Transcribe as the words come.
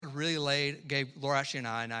God really gave Laura Ashley and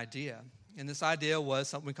I an idea. And this idea was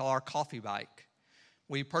something we call our coffee bike.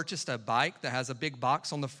 We purchased a bike that has a big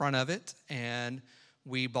box on the front of it, and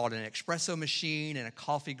we bought an espresso machine and a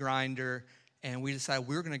coffee grinder, and we decided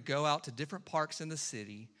we were going to go out to different parks in the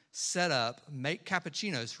city, set up, make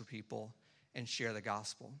cappuccinos for people, and share the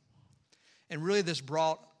gospel. And really this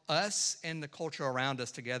brought us and the culture around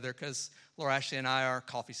us together because Laura Ashley and I are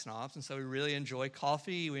coffee snobs, and so we really enjoy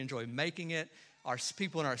coffee. We enjoy making it. Our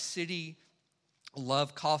people in our city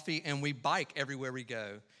love coffee, and we bike everywhere we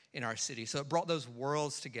go in our city. So it brought those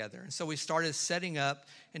worlds together. And so we started setting up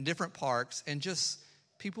in different parks, and just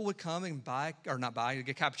people would come and get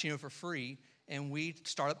cappuccino for free, and we'd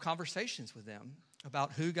start up conversations with them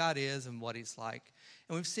about who God is and what he's like.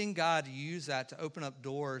 And we've seen God use that to open up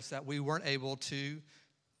doors that we weren't able to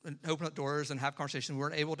open up doors and have conversations we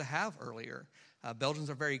weren't able to have earlier. Belgians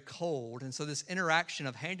are very cold, and so this interaction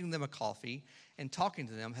of handing them a coffee and talking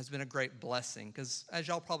to them has been a great blessing because, as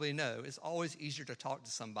y'all probably know, it's always easier to talk to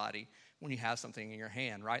somebody when you have something in your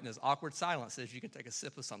hand, right? And those awkward silences, you can take a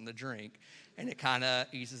sip of something to drink, and it kind of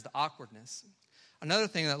eases the awkwardness. Another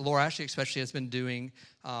thing that Laura Ashley especially has been doing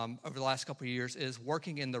over the last couple of years is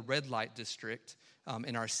working in the red light district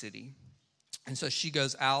in our city. And so she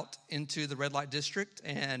goes out into the red light district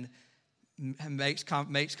and makes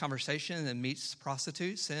conversation and meets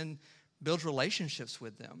prostitutes and builds relationships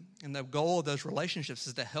with them. And the goal of those relationships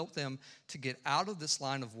is to help them to get out of this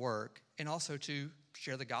line of work and also to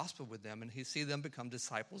share the gospel with them and see them become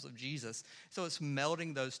disciples of Jesus. So it's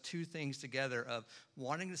melding those two things together of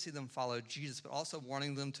wanting to see them follow Jesus, but also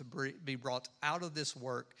wanting them to be brought out of this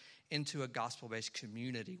work into a gospel-based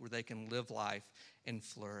community where they can live life and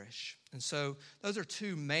flourish. And so those are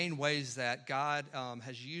two main ways that God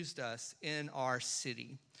has used us in our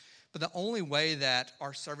city. But the only way that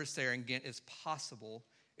our service there in Ghent is possible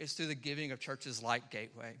is through the giving of churches like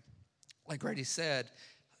Gateway. Like Grady said,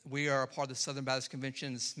 we are a part of the Southern Baptist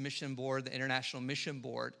Convention's mission board, the International Mission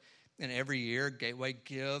Board. And every year, Gateway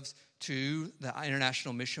gives to the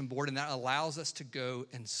International Mission Board, and that allows us to go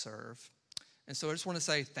and serve. And so I just want to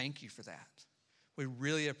say thank you for that. We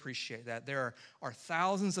really appreciate that. There are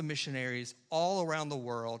thousands of missionaries all around the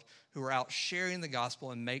world who are out sharing the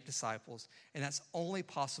gospel and make disciples. And that's only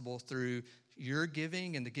possible through your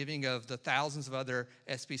giving and the giving of the thousands of other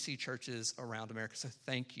SBC churches around America. So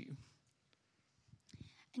thank you.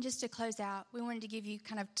 And just to close out, we wanted to give you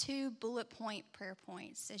kind of 2 bullet point prayer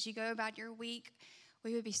points. As you go about your week,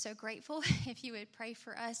 we would be so grateful if you would pray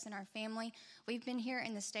for us and our family. We've been here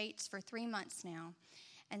in the States for 3 months now.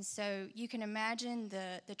 And so you can imagine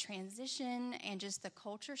the transition and just the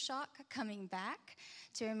culture shock coming back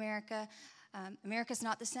to America. America's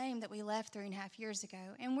not the same that we left 3.5 years ago,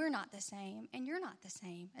 and we're not the same, and you're not the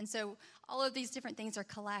same. And so all of these different things are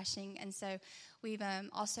clashing. And so we've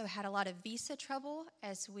also had a lot of visa trouble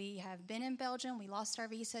as we have been in Belgium. We lost our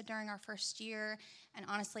visa during our first year, and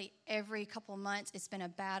honestly, every couple of months, it's been a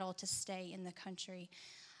battle to stay in the country.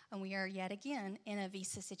 And we are yet again in a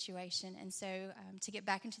visa situation. And so to get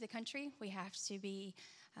back into the country, we have to be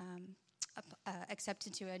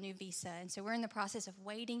accepted to a new visa. And so we're in the process of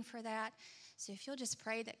waiting for that. So if you'll just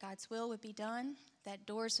pray that God's will would be done, that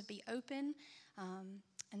doors would be open,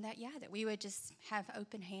 and that we would just have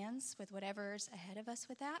open hands with whatever's ahead of us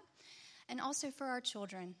with that. And also for our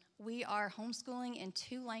children, we are homeschooling in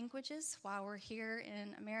 2 languages while we're here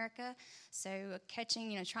in America. So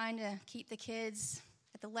trying to keep the kids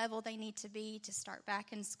at the level they need to be to start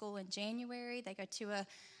back in school in January. They go to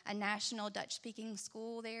a national Dutch-speaking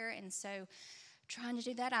school there, and so trying to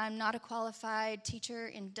do that. I'm not a qualified teacher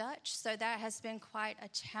in Dutch, so that has been quite a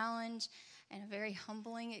challenge and a very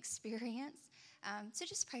humbling experience. So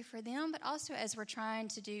just pray for them, but also as we're trying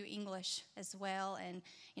to do English as well. And,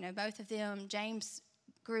 both of them, James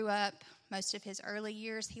grew up most of his early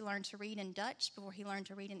years. He learned to read in Dutch before he learned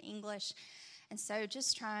to read in English. And so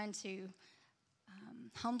just trying to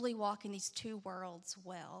humbly walk in these 2 worlds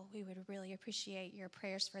well. We would really appreciate your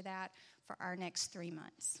prayers for that for our next 3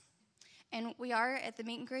 months. And we are at the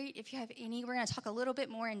meet and greet. If you have any, we're going to talk a little bit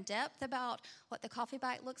more in depth about what the coffee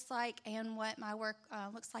bite looks like and what my work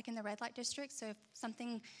looks like in the red light district. So if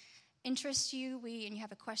something interests you and you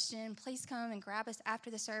have a question, please come and grab us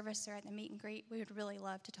after the service or at the meet and greet. We would really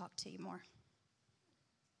love to talk to you more.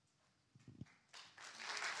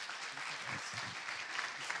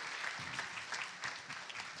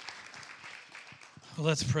 Well,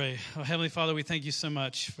 let's pray. Oh, Heavenly Father, we thank you so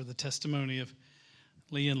much for the testimony of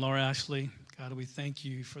Lee and Laura Ashley. God, we thank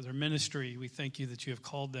you for their ministry. We thank you that you have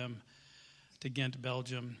called them to Ghent,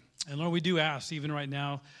 Belgium. And Lord, we do ask, even right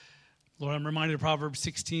now, Lord, I'm reminded of Proverbs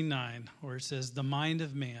 16:9, where it says, the mind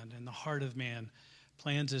of man and the heart of man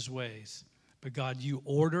plans his ways. But God, you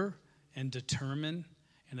order and determine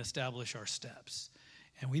and establish our steps.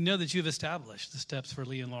 And we know that you've established the steps for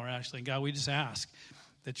Lee and Laura Ashley. And God, we just ask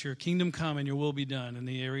that your kingdom come and your will be done in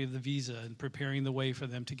the area of the visa and preparing the way for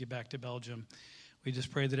them to get back to Belgium. We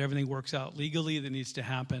just pray that everything works out legally that needs to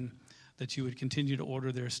happen, that you would continue to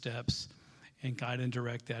order their steps and guide and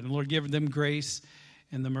direct that. And Lord, give them grace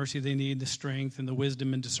and the mercy they need, the strength and the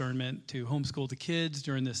wisdom and discernment to homeschool the kids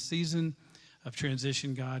during this season of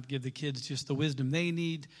transition. God, give the kids just the wisdom they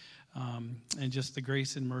need and just the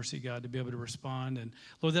grace and mercy, God, to be able to respond. And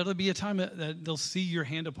Lord, that'll be a time that they'll see your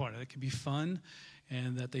hand upon it. It could be fun,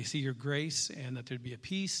 and that they see your grace, and that there'd be a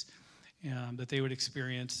peace that they would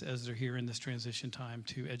experience as they're here in this transition time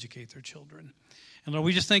to educate their children. And Lord,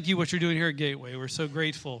 we just thank you what you're doing here at Gateway. We're so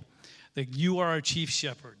grateful that you are our chief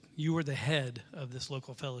shepherd. You are the head of this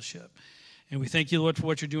local fellowship. And we thank you, Lord, for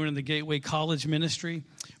what you're doing in the Gateway College ministry.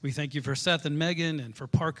 We thank you for Seth and Megan and for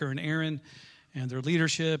Parker and Aaron and their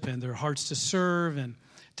leadership and their hearts to serve and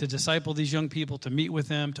to disciple these young people, to meet with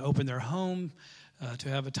them, to open their home, to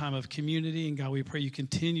have a time of community. And God, we pray you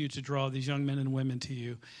continue to draw these young men and women to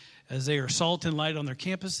you as they are salt and light on their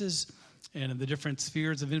campuses and in the different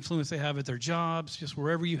spheres of influence they have at their jobs, just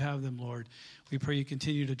wherever you have them, Lord. We pray you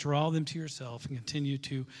continue to draw them to yourself and continue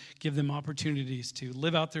to give them opportunities to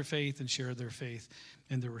live out their faith and share their faith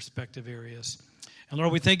in their respective areas. And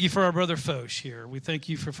Lord, we thank you for our brother Foch here. We thank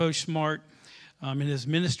you for Foch Smart in his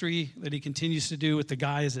ministry that he continues to do with the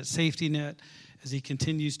guys at Safety Net, as he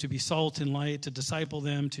continues to be salt and light, to disciple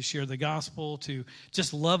them, to share the gospel, to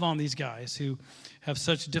just love on these guys who have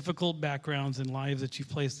such difficult backgrounds and lives that you've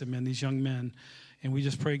placed them in, these young men. And we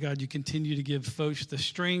just pray, God, you continue to give Foch the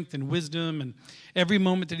strength and wisdom, and every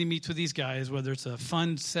moment that he meets with these guys, whether it's a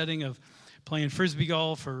fun setting of playing Frisbee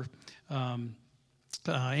golf or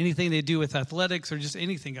anything they do with athletics or just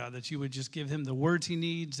anything, God, that you would just give him the words he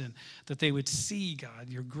needs and that they would see, God,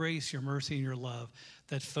 your grace, your mercy, and your love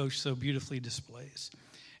that Foch so beautifully displays.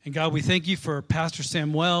 And God, we thank you for Pastor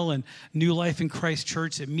Samuel and New Life in Christ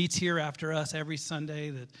Church that meets here after us every Sunday,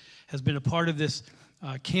 that has been a part of this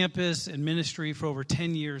campus and ministry for over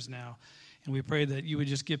 10 years now. And we pray that you would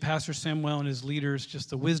just give Pastor Samuel and his leaders just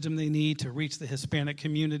the wisdom they need to reach the Hispanic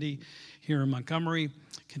community here in Montgomery.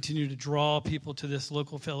 Continue to draw people to this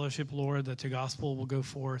local fellowship, Lord, that the gospel will go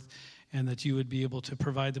forth and that you would be able to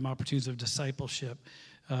provide them opportunities of discipleship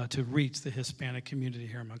to reach the Hispanic community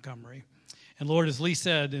here in Montgomery. And Lord, as Lee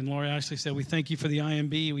said and Laura Ashley said, we thank you for the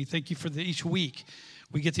IMB. We thank you for each week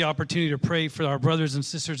we get the opportunity to pray for our brothers and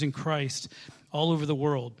sisters in Christ all over the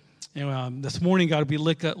world. And this morning, God, we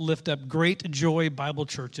lift up Great Joy Bible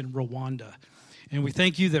Church in Rwanda. And we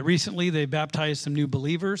thank you that recently they baptized some new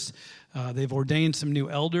believers. They've ordained some new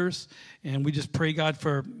elders. And we just pray, God,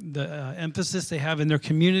 for the emphasis they have in their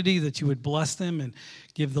community, that you would bless them and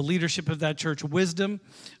give the leadership of that church wisdom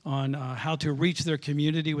on how to reach their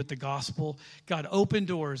community with the gospel. God, open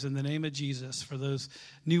doors in the name of Jesus for those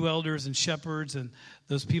new elders and shepherds and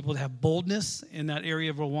those people that have boldness in that area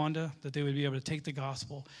of Rwanda, that they would be able to take the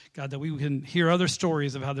gospel. God, that we can hear other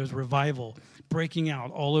stories of how there's revival breaking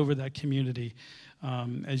out all over that community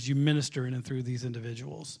as you minister in and through these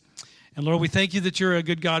individuals. And Lord, we thank you that you're a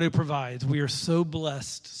good God who provides. We are so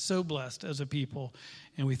blessed as a people.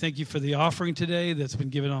 And we thank you for the offering today that's been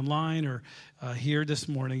given online or here this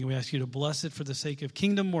morning. And we ask you to bless it for the sake of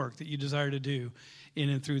kingdom work that you desire to do in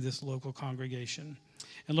and through this local congregation.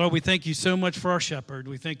 And Lord, we thank you so much for our shepherd.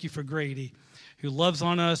 We thank you for Grady, who loves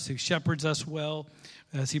on us, who shepherds us well.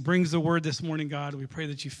 As he brings the word this morning, God, we pray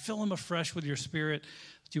that you fill him afresh with your spirit,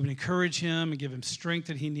 that you would encourage him and give him strength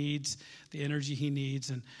that he needs, the energy he needs.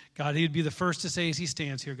 And God, he would be the first to say as he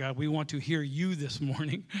stands here, God, we want to hear you this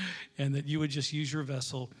morning, and that you would just use your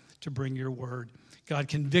vessel to bring your word. God,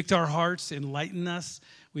 convict our hearts, enlighten us.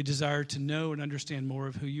 We desire to know and understand more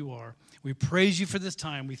of who you are. We praise you for this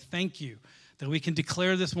time. We thank you that we can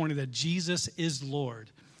declare this morning that Jesus is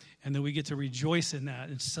Lord, and that we get to rejoice in that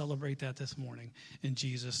and celebrate that this morning. In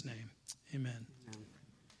Jesus' name, amen.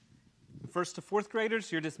 First to fourth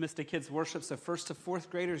graders, you're dismissed to kids' worship. So first to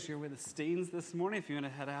fourth graders, you're with the Steens this morning. If you want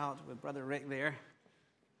to head out with Brother Rick there.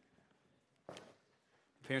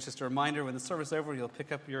 Parents, just a reminder, when the service is over, you'll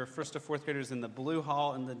pick up your first to fourth graders in the Blue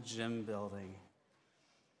Hall in the gym building.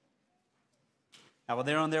 Now, while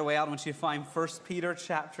they're on their way out, I want you to find 1 Peter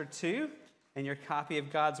chapter 2 in your copy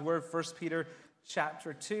of God's Word, 1 Peter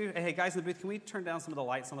chapter 2. Hey, guys in the booth, can we turn down some of the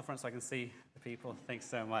lights on the front so I can see the people? Thanks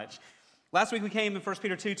so much. Last week we came in 1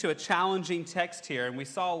 Peter 2 to a challenging text here, and we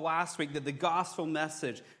saw last week that the gospel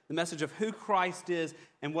message, the message of who Christ is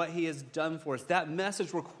and what he has done for us, that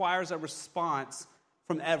message requires a response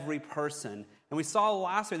from every person. And we saw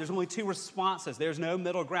last week there's only two responses. There's no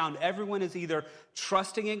middle ground. Everyone is either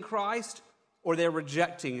trusting in Christ or they're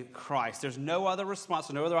rejecting Christ. There's no other response,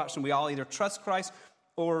 no other option. We all either trust Christ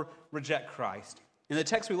or reject Christ. In the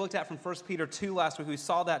text we looked at from 1 Peter 2 last week, we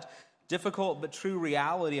saw that difficult but true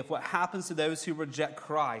reality of what happens to those who reject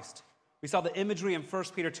Christ. We saw the imagery in 1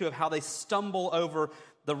 Peter 2 of how they stumble over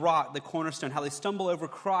the rock, the cornerstone, how they stumble over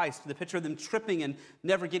Christ, the picture of them tripping and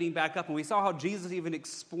never getting back up. And we saw how Jesus even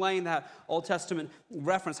explained that Old Testament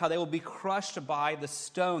reference, how they will be crushed by the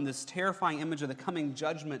stone, this terrifying image of the coming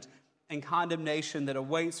judgment and condemnation that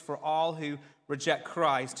awaits for all who reject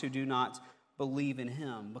Christ, who do not believe in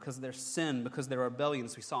him because of their sin, because of their rebellion,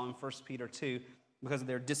 as we saw in 1 Peter 2, because of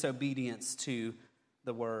their disobedience to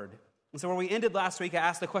the word. And so where we ended last week, I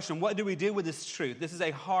asked the question, what do we do with this truth? This is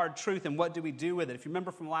a hard truth, and what do we do with it? If you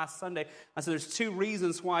remember from last Sunday, I said there's two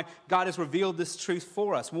reasons why God has revealed this truth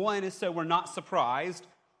for us. One is so we're not surprised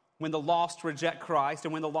when the lost reject Christ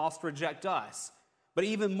and when the lost reject us. But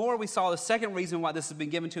even more, we saw the second reason why this has been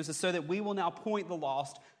given to us is so that we will now point the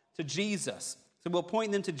lost to Jesus. So we'll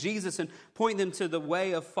point them to Jesus and point them to the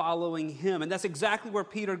way of following him. And that's exactly where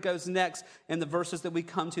Peter goes next in the verses that we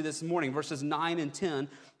come to this morning, verses 9 and 10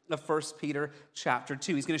 of 1 Peter chapter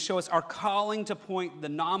 2. He's going to show us our calling to point the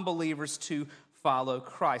non-believers to follow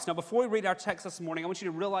Christ. Now, before we read our text this morning, I want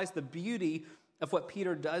you to realize the beauty of what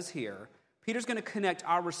Peter does here. Peter's going to connect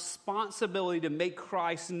our responsibility to make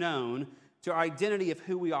Christ known to our identity of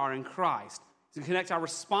who we are in Christ. He's going to connect our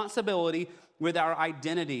responsibility with our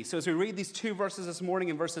identity. So as we read these two verses this morning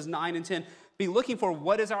in verses 9 and 10, be looking for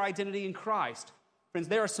what is our identity in Christ. Friends,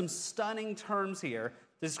 there are some stunning terms here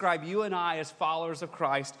to describe you and I as followers of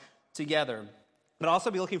Christ together. But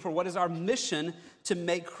also be looking for what is our mission to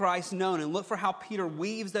make Christ known, and look for how Peter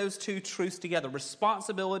weaves those two truths together: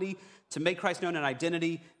 responsibility to make Christ known and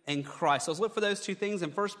identity in Christ. So let's look for those two things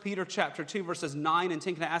in 1 Peter chapter 2, verses 9 and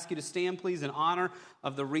 10. Can I ask you to stand, please, in honor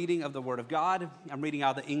of the reading of the Word of God? I'm reading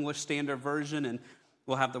out of the English Standard Version, and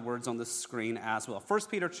we'll have the words on the screen as well. 1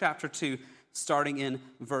 Peter chapter 2, starting in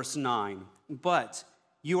verse 9. But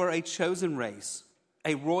you are a chosen race,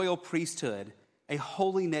 a royal priesthood, a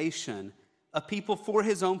holy nation, a people for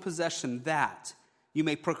his own possession, that you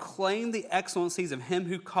may proclaim the excellencies of him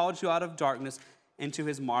who called you out of darkness into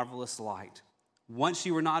his marvelous light. Once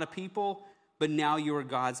you were not a people, but now you are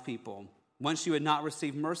God's people. Once you had not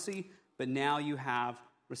received mercy, but now you have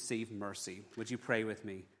received mercy. Would you pray with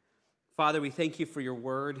me? Father, we thank you for your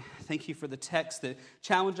word. Thank you for the texts that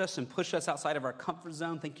challenge us and push us outside of our comfort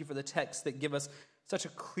zone. Thank you for the texts that give us such a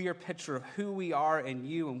clear picture of who we are in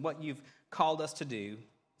you and what you've called us to do.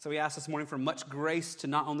 So we ask this morning for much grace to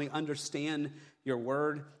not only understand your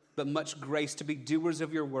word, but much grace to be doers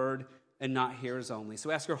of your word and not hearers only. So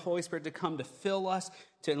we ask your Holy Spirit to come to fill us,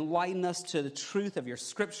 to enlighten us to the truth of your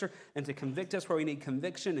scripture, and to convict us where we need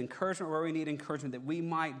conviction, encouragement where we need encouragement, that we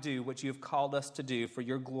might do what you have called us to do. For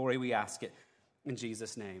your glory we ask it. In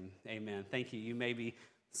Jesus' name, amen. Thank you. You may be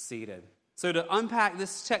seated. So to unpack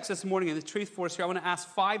this text this morning and the truth for us here, I want to ask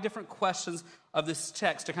 5 different questions of this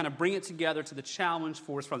text to kind of bring it together to the challenge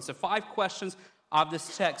for us from. So 5 questions of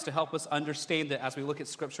this text to help us understand it as we look at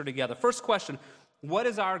Scripture together. First question, what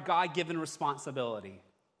is our God-given responsibility?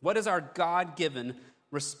 What is our God-given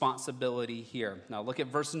responsibility here? Now look at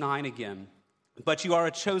verse 9 again. But you are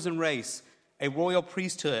a chosen race, a royal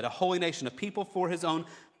priesthood, a holy nation, a people for his own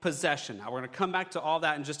possession. Now we're going to come back to all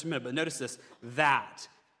that in just a minute, but notice this, that.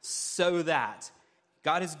 So that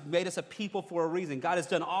God has made us a people for a reason. God has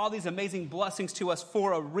done all these amazing blessings to us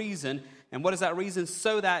for a reason. And what is that reason?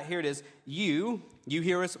 So that, here it is, you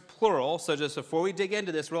here is plural. So just before we dig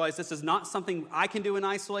into this, realize this is not something I can do in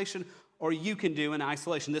isolation or you can do in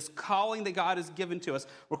isolation. This calling that God has given to us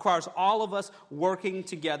requires all of us working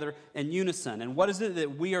together in unison. And what is it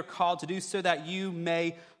that we are called to do? So that you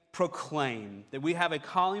may proclaim. That we have a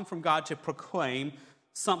calling from God to proclaim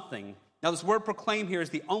something. Now, this word proclaim here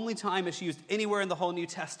is the only time it's used anywhere in the whole New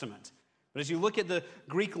Testament. But as you look at the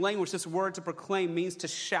Greek language, this word to proclaim means to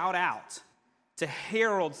shout out, to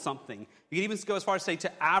herald something. You can even go as far as say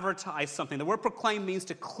to advertise something. The word proclaim means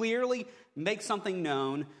to clearly make something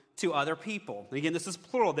known to other people. And again, this is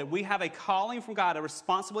plural, that we have a calling from God, a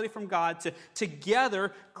responsibility from God to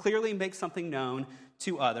together clearly make something known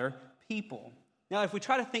to other people. Now, if we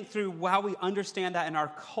try to think through how we understand that in our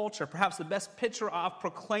culture, perhaps the best picture of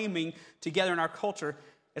proclaiming together in our culture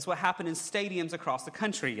is what happened in stadiums across the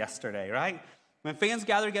country yesterday, right? When fans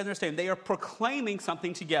gather together in a stadium, they are proclaiming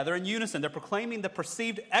something together in unison. They're proclaiming the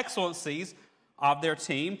perceived excellencies of their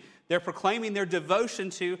team. They're proclaiming their devotion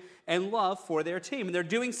to and love for their team. And they're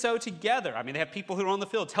doing so together. I mean, they have people who are on the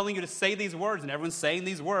field telling you to say these words, and everyone's saying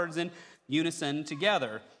these words in unison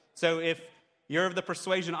together. So if you're of the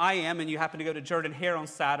persuasion I am, and you happen to go to Jordan Hare on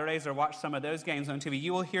Saturdays or watch some of those games on TV,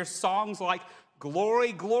 you will hear songs like,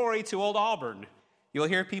 "Glory, glory to Old Auburn." You'll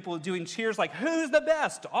hear people doing cheers like, "Who's the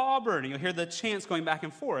best? Auburn." And you'll hear the chants going back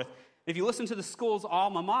and forth. If you listen to the school's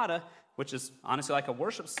alma mater, which is honestly like a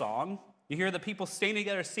worship song, you hear the people standing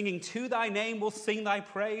together singing, "To thy name we'll sing thy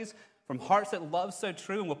praise, from hearts that love so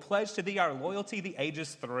true, and will pledge to thee our loyalty the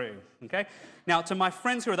ages through." Okay? Now, to my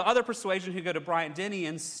friends who are the other persuasion who go to Bryant-Denny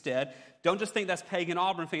instead, don't just think that's pagan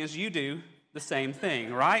Auburn fans. You do the same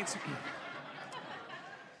thing, right?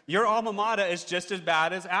 Your alma mater is just as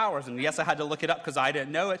bad as ours. And yes, I had to look it up because I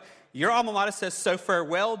didn't know it. Your alma mater says, "So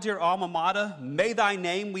farewell, dear alma mater. May thy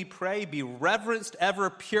name, we pray, be reverenced ever,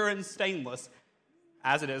 pure and stainless,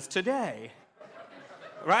 as it is today."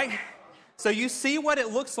 Right? So you see what it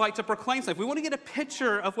looks like to proclaim something. If we want to get a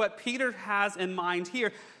picture of what Peter has in mind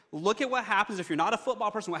here, look at what happens. If you're not a football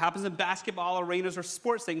person, what happens in basketball arenas or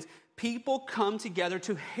sports things, people come together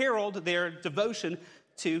to herald their devotion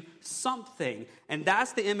to something. And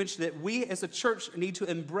that's the image that we as a church need to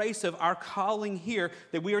embrace of our calling here,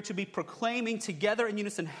 that we are to be proclaiming together in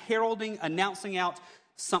unison, heralding, announcing out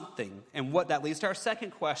something. And what that leads to our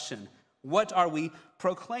second question: what are we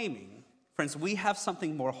proclaiming? Friends, we have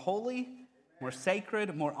something more holy, more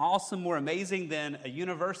sacred, more awesome, more amazing than a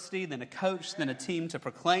university, than a coach, than a team to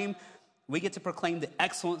proclaim. We get to proclaim the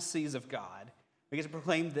excellencies of God. We get to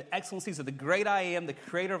proclaim the excellencies of the great I am, the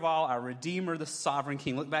creator of all, our Redeemer, the sovereign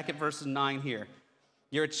King. Look back at verse 9 here.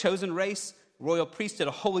 You're a chosen race, royal priesthood,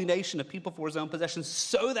 a holy nation, a people for his own possession,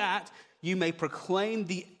 so that you may proclaim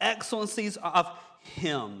the excellencies of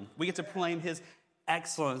him. We get to proclaim his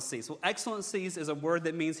excellencies. Well, excellencies is a word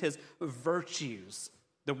that means his virtues.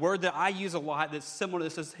 The word that I use a lot that's similar to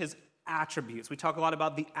this is his attributes. We talk a lot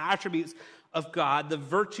about the attributes of God, the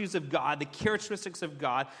virtues of God, the characteristics of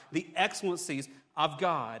God, the excellencies of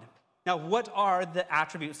God. Now, what are the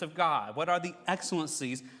attributes of God? What are the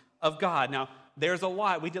excellencies of God? Now, there's a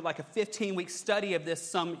lot. We did like a 15-week study of this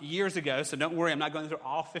some years ago, so don't worry, I'm not going through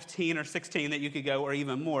all 15 or 16 that you could go, or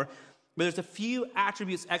even more. But there's a few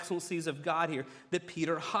attributes, excellencies of God here that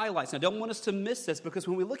Peter highlights. Now, I don't want us to miss this, because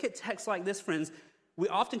when we look at texts like this, friends, we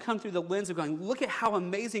often come through the lens of going, look at how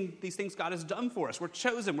amazing these things God has done for us. We're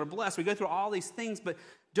chosen, we're blessed, we go through all these things, but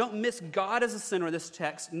don't miss God as the center of this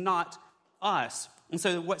text, not us. And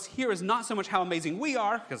so what's here is not so much how amazing we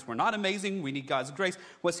are, because we're not amazing, we need God's grace.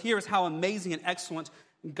 What's here is how amazing and excellent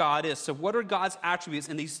God is. So what are God's attributes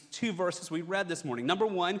in these two verses we read this morning? Number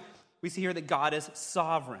one, we see here that God is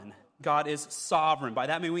sovereign. God is sovereign. By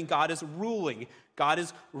that we mean God is ruling. God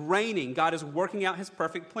is reigning. God is working out his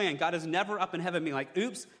perfect plan. God is never up in heaven being like,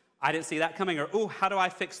 "Oops, I didn't see that coming," or, "Oh, how do I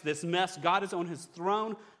fix this mess?" God is on his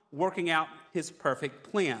throne working out his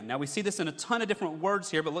perfect plan. Now, we see this in a ton of different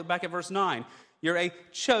words here, but look back at verse 9. You're a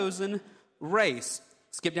chosen race.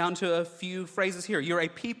 Skip down to a few phrases here. You're a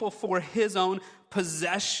people for his own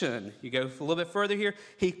possession. You go a little bit further here.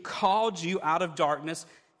 He called you out of darkness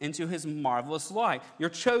into his marvelous light. You're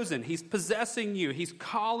chosen. He's possessing you. He's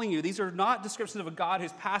calling you. These are not descriptions of a God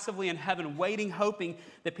who's passively in heaven waiting, hoping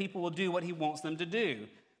that people will do what he wants them to do.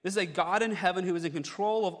 This is a God in heaven who is in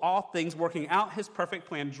control of all things, working out his perfect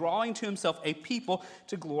plan, drawing to himself a people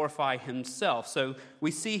to glorify himself. So we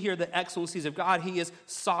see here the excellencies of God. He is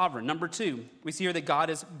sovereign. Number two, we see here that God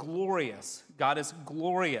is glorious. God is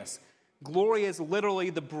glorious. Glory is literally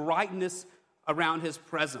the brightness around his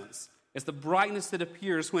presence. It's the brightness that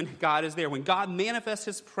appears when God is there. When God manifests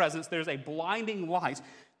his presence, there's a blinding light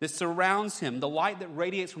that surrounds him, the light that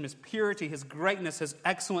radiates from his purity, his greatness, his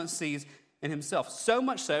excellencies in himself. So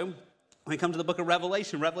much so, when we come to the book of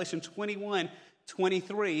Revelation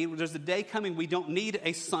 21:23, there's a day coming we don't need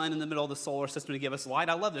a sun in the middle of the solar system to give us light.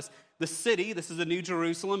 I love this. The city, this is the new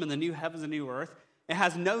Jerusalem and the new heavens and new earth, it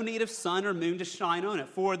has no need of sun or moon to shine on it,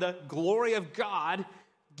 for the glory of God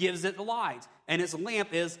gives it light, and its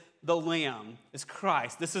lamp is the Lamb, is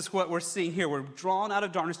Christ. This is what we're seeing here. We're drawn out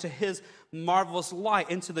of darkness to his marvelous light,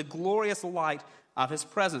 into the glorious light of his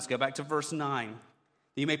presence. Go back to verse 9.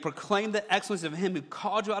 You may proclaim the excellence of him who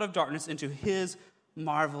called you out of darkness into his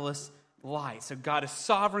marvelous light. So God is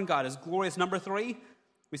sovereign. God is glorious. Number three,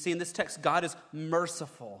 we see in this text, God is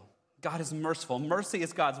merciful. God is merciful. Mercy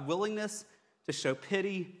is God's willingness to show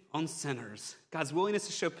pity on sinners. God's willingness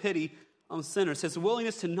to show pity on sinners. His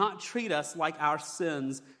willingness to not treat us like our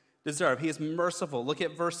sins deserve. He is merciful. Look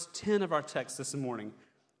at verse 10 of our text this morning.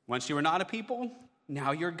 Once you were not a people,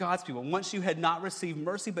 now you're God's people. Once you had not received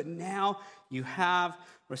mercy, but now you have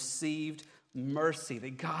received mercy.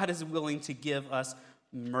 That God is willing to give us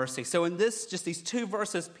mercy. So in just these two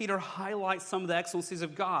verses, Peter highlights some of the excellencies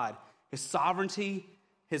of God. His sovereignty,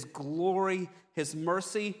 his glory, his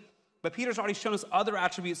mercy. But Peter's already shown us other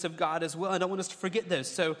attributes of God as well. I don't want us to forget those.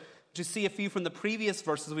 So just see a few from the previous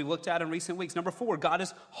verses we looked at in recent weeks. Number 4, God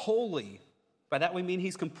is holy. By that we mean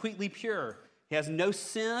he's completely pure. He has no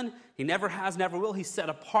sin. He never has, never will. He's set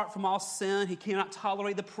apart from all sin. He cannot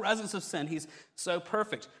tolerate the presence of sin. He's so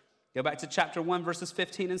perfect. Go back to chapter 1, verses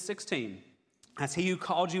 15 and 16. As he who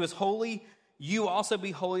called you is holy, you also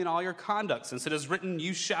be holy in all your conduct. Since it is written,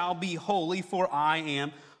 you shall be holy, for I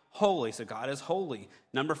am holy. So God is holy.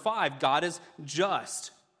 Number 5, God is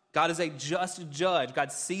just. God is a just judge.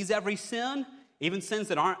 God sees every sin, even sins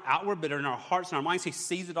that aren't outward, but are in our hearts and our minds. He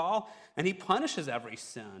sees it all, and he punishes every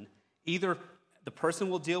sin. Either the person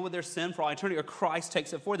will deal with their sin for all eternity, or Christ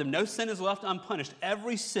takes it for them. No sin is left unpunished.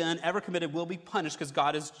 Every sin ever committed will be punished because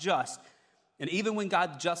God is just. And even when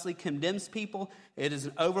God justly condemns people, it is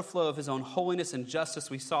an overflow of his own holiness and justice.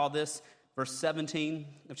 We saw this, verse 17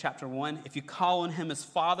 of chapter 1. If you call on him as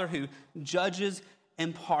Father who judges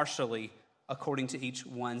impartially according to each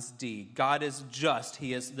one's deed. God is just.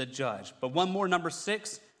 He is the judge. But one more, number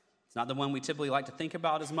 6. It's not the one we typically like to think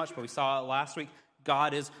about as much, but we saw it last week.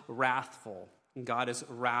 God is wrathful. God is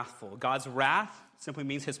wrathful. God's wrath simply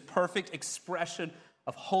means his perfect expression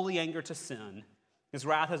of holy anger to sin. His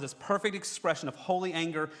wrath is this perfect expression of holy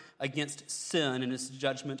anger against sin and his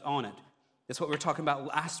judgment on it. That's what we were talking about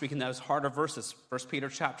last week in those harder verses. 1 Peter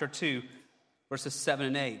chapter 2, verses 7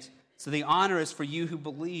 and 8. So the honor is for you who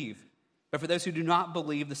believe. But for those who do not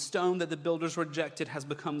believe, the stone that the builders rejected has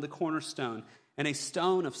become the cornerstone, and a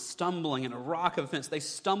stone of stumbling and a rock of offense. They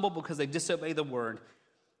stumble because they disobey the word,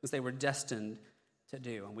 as they were destined to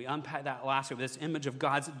do. And we unpacked that last week with this image of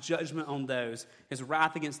God's judgment on those, his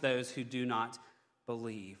wrath against those who do not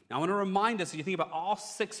believe. Now I want to remind us, if you think about all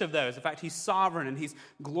 6 of those, the fact he's sovereign and he's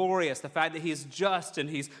glorious, the fact that he is just and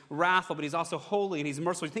he's wrathful, but he's also holy and he's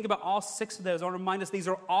merciful. You think about all 6 of those, I want to remind us these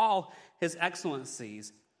are all his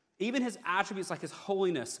excellencies. Even his attributes like his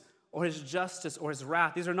holiness or his justice or his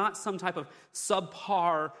wrath, these are not some type of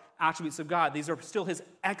subpar attributes of God. These are still his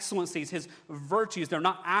excellencies, his virtues. They're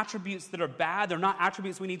not attributes that are bad. They're not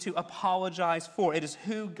attributes we need to apologize for. It is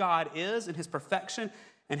who God is in his perfection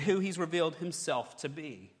and who he's revealed himself to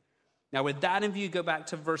be. Now, with that in view, go back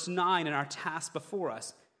to verse 9 in our task before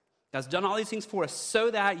us. God's done all these things for us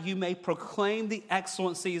so that you may proclaim the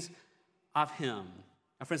excellencies of him.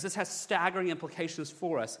 Now, friends, this has staggering implications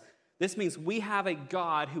for us. This means we have a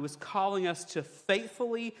God who is calling us to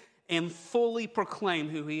faithfully and fully proclaim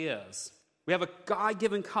who he is. We have a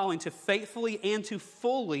God-given calling to faithfully and to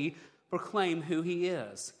fully proclaim who he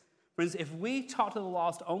is. Friends, if we talk to the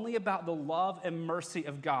lost only about the love and mercy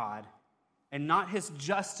of God and not his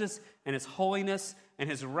justice and his holiness and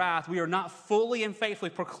his wrath, we are not fully and faithfully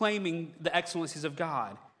proclaiming the excellencies of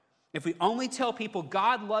God. If we only tell people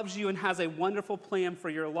God loves you and has a wonderful plan for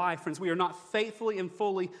your life, friends, we are not faithfully and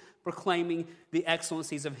fully proclaiming the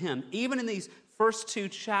excellencies of him. Even in these first 2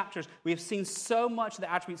 chapters, we have seen so much of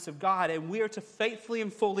the attributes of God, and we are to faithfully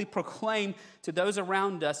and fully proclaim to those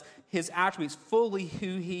around us his attributes, fully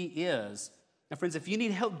who he is. Now, friends, if you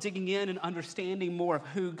need help digging in and understanding more of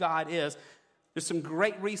who God is, there's some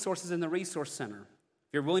great resources in the Resource Center.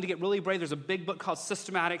 If you're willing to get really brave, there's a big book called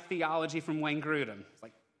Systematic Theology from Wayne Grudem. It's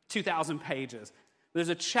like 2,000 pages. There's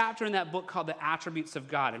a chapter in that book called The Attributes of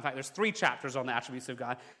God. In fact, there's 3 chapters on the attributes of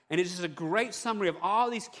God. And it's just a great summary of all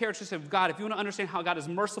these characteristics of God. If you want to understand how God is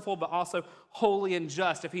merciful, but also holy and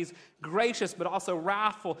just, if he's gracious, but also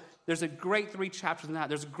wrathful, there's a great 3 chapters in that.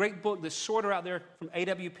 There's a great book that's shorter out there from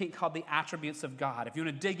A.W. Pink called The Attributes of God. If you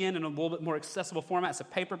want to dig in a little bit more accessible format, it's a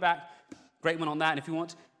paperback. Great one on that. And if you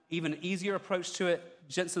want even an easier approach to it,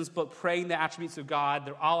 Jensen's book, Praying the Attributes of God,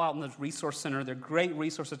 they're all out in the Resource Center. They're great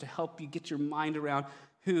resources to help you get your mind around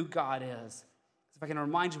who God is. If I can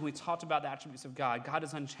remind you, when we talked about the attributes of God, God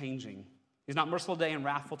is unchanging. He's not merciful today and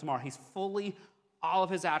wrathful tomorrow. He's fully all of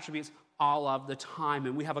his attributes all of the time.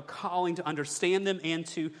 And we have a calling to understand them and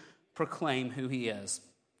to proclaim who he is.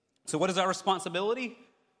 So what is our responsibility?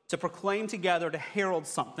 To proclaim together, to herald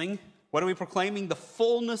something. What are we proclaiming? The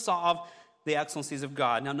fullness of the excellencies of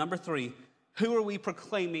God. Now, number 3, who are we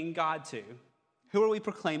proclaiming God to? Who are we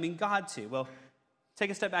proclaiming God to? Well, take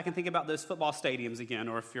a step back and think about those football stadiums again,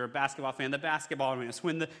 or if you're a basketball fan, the basketball arenas.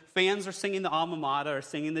 When the fans are singing the alma mater or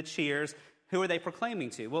singing the cheers, who are they proclaiming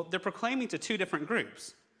to? Well, they're proclaiming to 2 different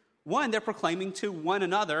groups. One, they're proclaiming to one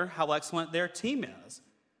another how excellent their team is.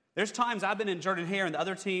 There's times I've been in Jordan-Hare and the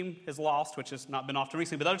other team has lost, which has not been often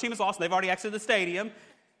recently, but the other team has lost and they've already exited the stadium.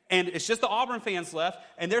 And it's just the Auburn fans left,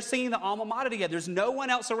 and they're singing the alma mater together. There's no one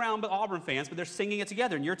else around but Auburn fans, but they're singing it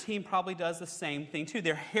together. And your team probably does the same thing too.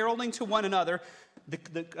 They're heralding to one another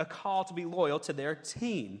a call to be loyal to their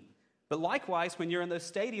team. But likewise, when you're in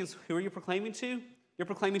those stadiums, who are you proclaiming to? You're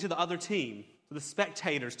proclaiming to the other team, to the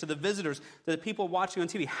spectators, to the visitors, to the people watching on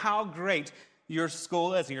TV, how great your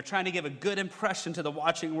school is. And you're trying to give a good impression to the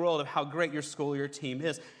watching world of how great your school, your team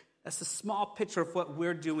is. That's a small picture of what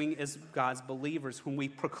we're doing as God's believers when we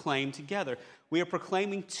proclaim together. We are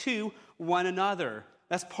proclaiming to one another.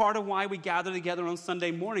 That's part of why we gather together on Sunday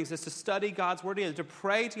mornings, is to study God's word together, to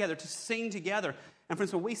pray together, to sing together. And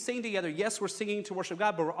friends, when we sing together, yes, we're singing to worship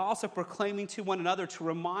God, but we're also proclaiming to one another, to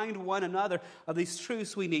remind one another of these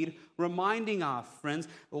truths we need reminding of. Friends,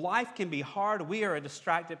 life can be hard. We are a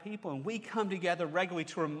distracted people, and we come together regularly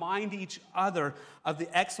to remind each other of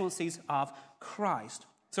the excellencies of Christ.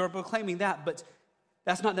 So we're proclaiming that, but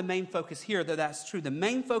that's not the main focus here, though that's true. The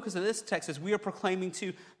main focus of this text is we are proclaiming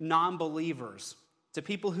to non-believers, to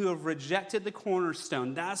people who have rejected the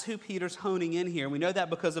cornerstone. That's who Peter's honing in here. We know that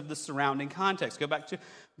because of the surrounding context. Go back to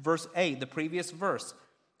verse 8, the previous verse.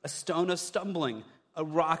 A stone of stumbling, a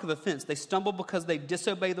rock of offense. They stumble because they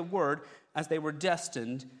disobey the word as they were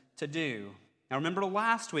destined to do. Now remember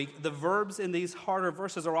last week, the verbs in these harder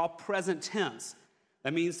verses are all present tense.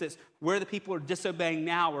 That means that where the people are disobeying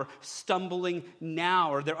now or stumbling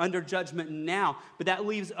now or they're under judgment now. But that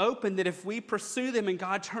leaves open that if we pursue them and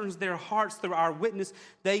God turns their hearts through our witness,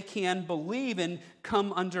 they can believe and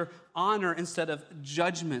come under honor instead of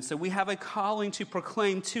judgment. So we have a calling to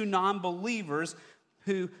proclaim to non-believers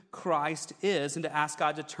who Christ is and to ask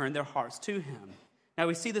God to turn their hearts to him. Now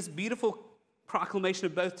we see this beautiful proclamation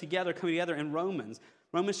of both together coming together in Romans.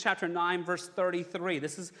 Romans chapter 9, verse 33.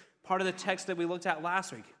 This is part of the text that we looked at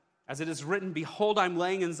last week. As it is written, behold, I'm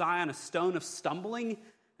laying in Zion a stone of stumbling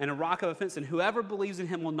and a rock of offense, and whoever believes in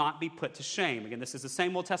him will not be put to shame. Again, this is the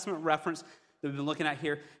same Old Testament reference that we've been looking at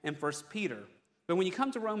here in 1 Peter. But when you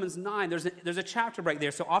come to Romans 9, there's a chapter break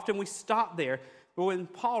there. So often we stop there. But when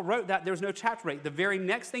Paul wrote that, there was no chapter break. The very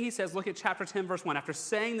next thing he says, look at chapter 10, verse 1. After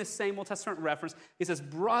saying the same Old Testament reference, he says,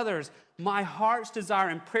 brothers, my heart's desire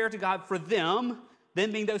and prayer to God for them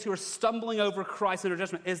being those who are stumbling over Christ under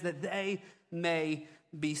judgment, is that they may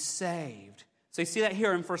be saved. So you see that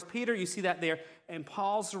here in 1 Peter, you see that there in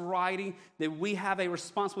Paul's writing, that we have a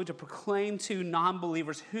responsibility to proclaim to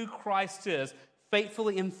non-believers who Christ is,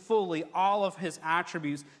 faithfully and fully, all of his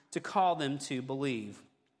attributes, to call them to believe.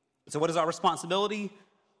 So what is our responsibility?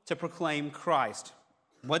 To proclaim Christ.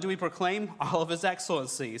 What do we proclaim? All of his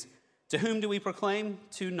excellencies. To whom do we proclaim?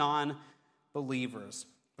 To non-believers.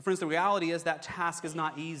 But friends, the reality is that task is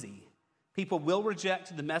not easy. People will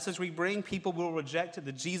reject the message we bring. People will reject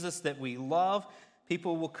the Jesus that we love.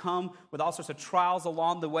 People will come with all sorts of trials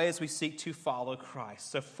along the way as we seek to follow Christ.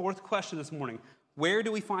 So fourth question this morning, where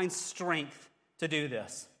do we find strength to do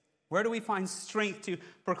this? Where do we find strength to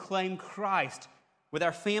proclaim Christ with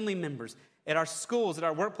our family members, at our schools, at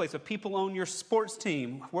our workplace, with people on your sports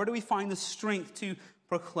team? Where do we find the strength to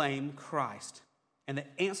proclaim Christ? And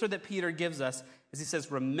the answer that Peter gives us is he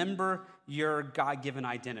says, remember your God-given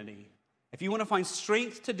identity. If you want to find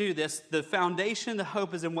strength to do this, the foundation, the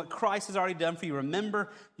hope is in what Christ has already done for you. Remember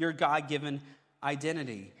your God-given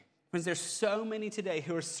identity. Friends, there's so many today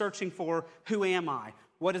who are searching for, who am I?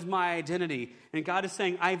 What is my identity? And God is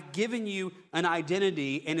saying, I've given you an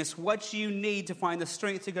identity, and it's what you need to find the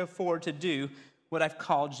strength to go forward to do what I've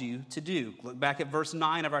called you to do. Look back at verse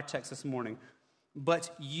 9 of our text this morning.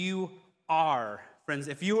 But you are. Friends,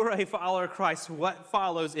 if you are a follower of Christ, what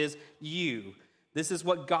follows is you. This is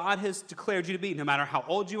what God has declared you to be. No matter how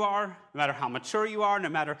old you are, no matter how mature you are, no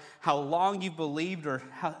matter how long you've believed, or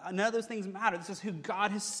none of those things matter. This is who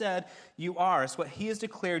God has said you are. It's what he has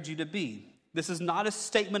declared you to be. This is not a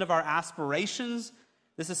statement of our aspirations.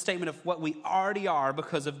 This is a statement of what we already are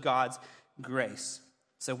because of God's grace.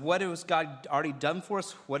 So what has God already done for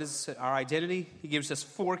us? What is our identity? He gives us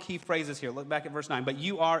 4 key phrases here. Look back at verse 9. But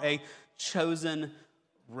you are a chosen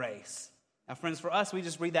race. Now, friends, for us, we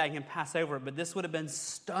just read that and can pass over it, but this would have been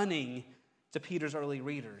stunning to Peter's early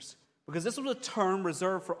readers because this was a term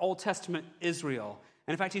reserved for Old Testament Israel.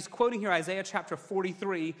 And in fact, he's quoting here Isaiah chapter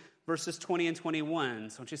 43, verses 20 and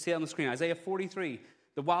 21. So I want you to see it on the screen. Isaiah 43.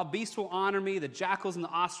 The wild beasts will honor me, the jackals and the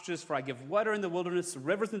ostriches, for I give water in the wilderness, the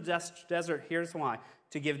rivers in the desert. Here's why.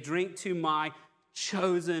 To give drink to my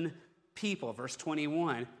chosen people. Verse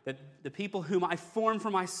 21. That the people whom I formed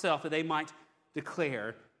for myself, that they might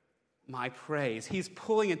declare my praise. He's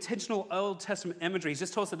pulling intentional Old Testament imagery. He's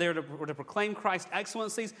just told us that they were to proclaim Christ's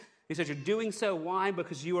excellencies. He says, you're doing so. Why?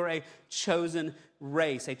 Because you are a chosen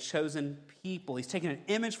race, a chosen people. He's taken an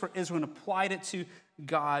image for Israel and applied it to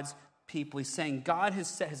God's people. He's saying God has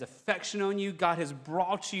set his affection on you. God has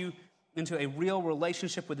brought you into a real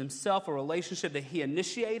relationship with himself, a relationship that he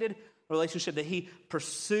initiated, a relationship that he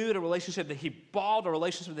pursued, a relationship that he bought, a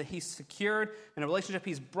relationship that he secured, and a relationship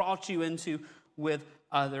he's brought you into with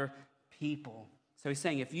other people. So he's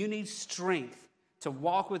saying if you need strength to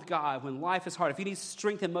walk with God when life is hard, if you need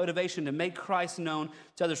strength and motivation to make Christ known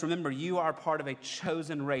to others, remember, you are part of a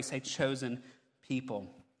chosen race, a chosen people.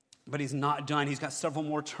 But he's not done. He's got several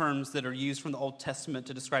more terms that are used from the Old Testament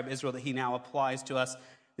to describe Israel that he now applies to us.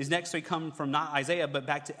 These next three come from not Isaiah, but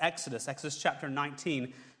back to Exodus chapter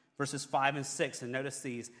 19, verses 5 and 6. And notice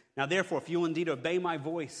these. Now, therefore, if you will indeed obey my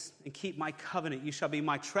voice and keep my covenant, you shall be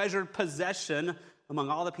my treasured possession among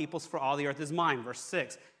all the peoples, for all the earth is mine. Verse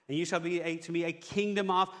 6. And you shall be to me a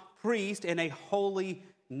kingdom of priests and a holy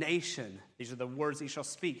nation. These are the words that you shall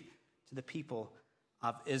speak to the people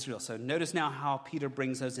of Israel. So notice now how Peter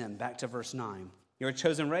brings those in. Back to verse 9. You're a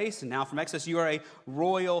chosen race, and now from Exodus, you are a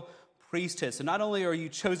royal priesthood. So not only are you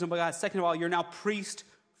chosen by God, second of all, you're now priest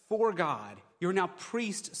for God. You're now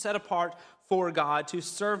priest set apart for God to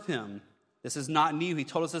serve him. This is not new. He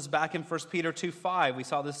told us this back in 1 Peter 2:5. We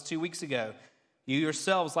saw this 2 weeks ago. You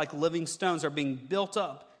yourselves, like living stones, are being built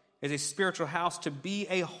up as a spiritual house to be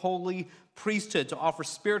a holy priesthood, to offer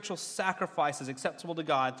spiritual sacrifices acceptable to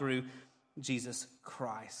God through Jesus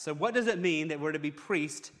Christ. So what does it mean that we're to be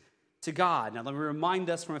priest to God? Now let me remind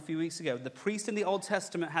us from a few weeks ago, the priest in the Old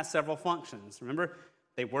Testament has several functions. Remember,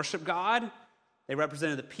 they worship God, they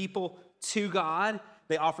represented the people to God,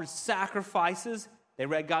 they offered sacrifices, they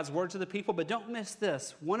read God's word to the people. But don't miss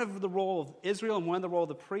this. One of the role of Israel and one of the role of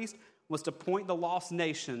the priest was to point the lost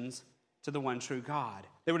nations to the one true God.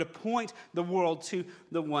 They were to point the world to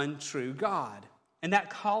the one true God. And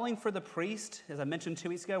that calling for the priest, as I mentioned 2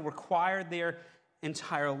 weeks ago, required their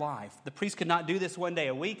entire life. The priest could not do this one day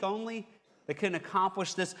a week only. They couldn't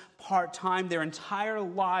accomplish this part-time. Their entire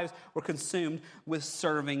lives were consumed with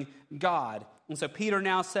serving God. And so Peter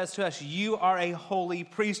now says to us, you are a holy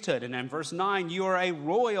priesthood. And in verse 9, you are a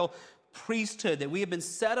royal priesthood, that we have been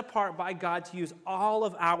set apart by God to use all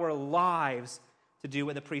of our lives to do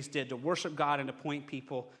what the priest did, to worship God and to point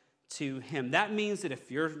people to him. That means that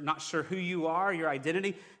if you're not sure who you are, your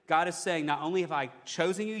identity, God is saying, not only have I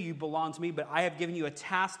chosen you, you belong to me, but I have given you a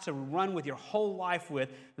task to run with your whole life with,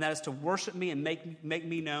 and that is to worship me and make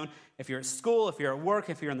me known. If you're at school, if you're at work,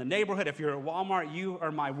 if you're in the neighborhood, if you're at Walmart, you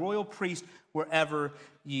are my royal priest wherever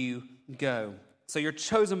you go. So you're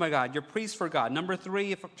chosen by God. You're priest for God. Number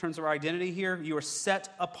 3, in terms of our identity here, you are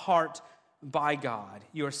set apart by God.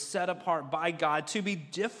 You are set apart by God to be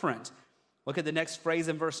different. Look at the next phrase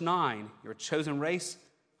in verse 9. You're a chosen race,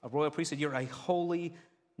 a royal priesthood. You're a holy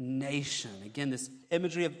nation. Again, this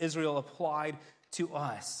imagery of Israel applied to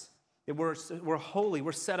us. That we're holy,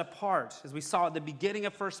 we're set apart. As we saw at the beginning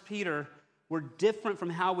of 1 Peter, we're different from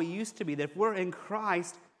how we used to be. That if we're in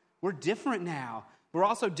Christ, we're different now. We're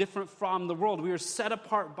also different from the world. We are set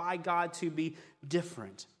apart by God to be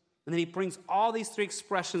different. And then he brings all these 3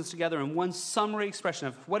 expressions together in one summary expression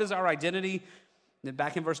of what is our identity. And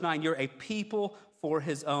back in verse 9, you're a people for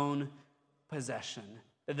his own possession.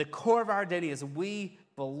 At the core of our identity is we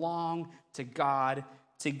belong to God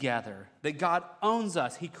together. That God owns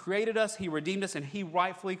us. He created us, he redeemed us, and he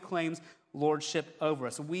rightfully claims lordship over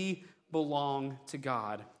us. We belong to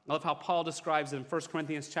God. I love how Paul describes it in 1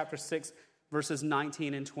 Corinthians chapter 6, verses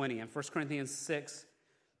 19 and 20. In 1 Corinthians 6,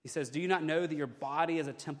 he says, do you not know that your body is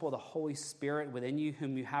a temple of the Holy Spirit within you,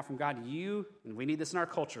 whom you have from God? You, and we need this in our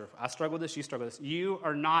culture. I struggle with this, you struggle with this. You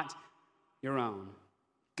are not your own.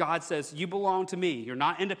 God says, you belong to me. You're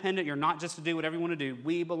not independent. You're not just to do whatever you want to do.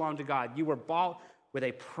 We belong to God. You were bought with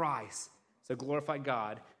a price. So glorify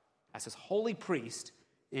God as his holy priest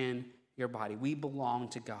in your body. We belong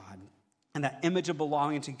to God. And that image of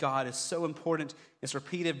belonging to God is so important. It's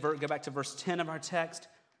repeated. Go back to verse 10 of our text.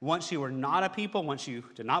 Once you were not a people, once you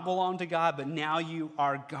did not belong to God, but now you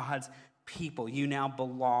are God's people. You now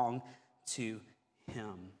belong to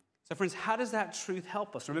him. So friends, how does that truth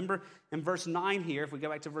help us? Remember in verse 9 here, if we go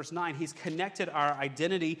back to verse 9, he's connected our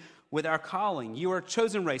identity with our calling. You are a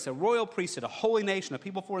chosen race, a royal priesthood, a holy nation, a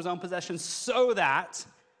people for his own possession, so that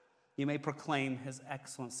you may proclaim his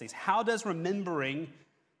excellencies. How does remembering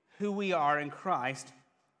who we are in Christ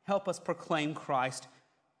help us proclaim Christ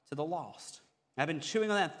to the lost? I've been chewing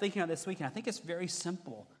on that and thinking on this week, and I think it's very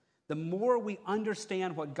simple. The more we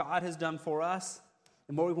understand what God has done for us,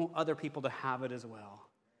 the more we want other people to have it as well.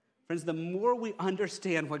 Friends, the more we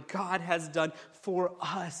understand what God has done for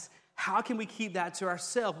us, how can we keep that to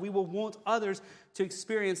ourselves? We will want others to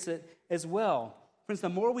experience it as well. Friends, the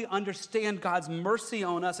more we understand God's mercy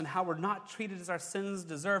on us and how we're not treated as our sins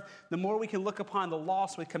deserve, the more we can look upon the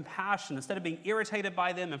lost with compassion. Instead of being irritated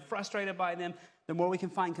by them and frustrated by them, the more we can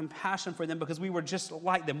find compassion for them because we were just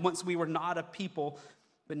like them. Once we were not a people,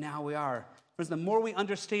 but now we are. Friends, the more we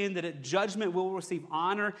understand that at judgment we'll receive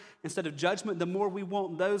honor instead of judgment, the more we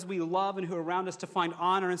want those we love and who are around us to find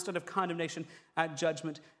honor instead of condemnation at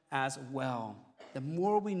judgment as well. The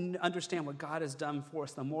more we understand what God has done for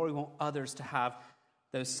us, the more we want others to have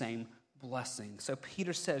those same blessings. So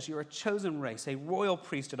Peter says, you're a chosen race, a royal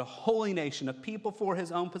priesthood, a holy nation, a people for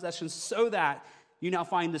his own possession, so that you now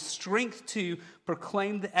find the strength to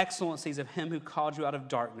proclaim the excellencies of him who called you out of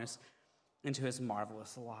darkness into his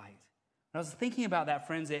marvelous light. When I was thinking about that,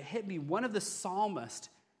 friends, it hit me. One of the psalmists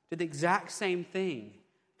did the exact same thing,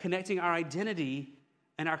 connecting our identity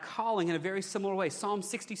and our calling in a very similar way. Psalm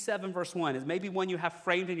 67, verse 1 is maybe one you have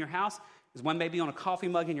framed in your house. It's one maybe on a coffee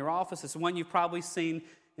mug in your office. It's one you've probably seen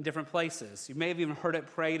in different places. You may have even heard it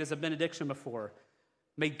prayed as a benediction before.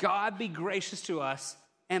 May God be gracious to us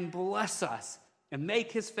and bless us and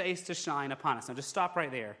make his face to shine upon us. Now just stop right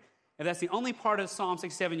there. If that's the only part of Psalm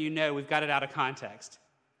 67 you know, we've got it out of context.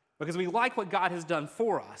 Because we like what God has done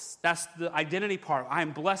for us. That's the identity part. I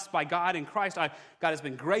am blessed by God in Christ. God has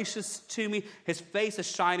been gracious to me. His face is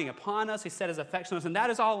shining upon us. He set his affection on us. And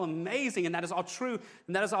that is all amazing, and that is all true,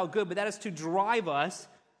 and that is all good. But that is to drive us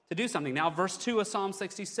to do something. Now, verse 2 of Psalm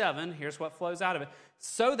 67, here's what flows out of it.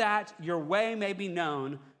 So that your way may be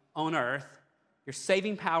known on earth, your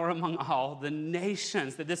saving power among all the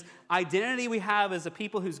nations. That this identity we have as a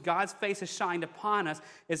people whose God's face has shined upon us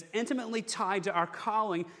is intimately tied to our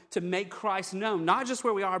calling to make Christ known, not just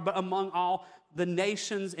where we are, but among all the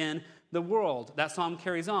nations in the world. That psalm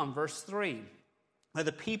carries on, verse 3. Let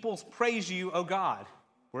the peoples praise you, O God.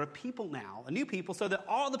 We're a people now, a new people, so that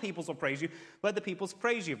all the peoples will praise you. Let the peoples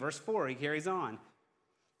praise you. Verse 4, he carries on.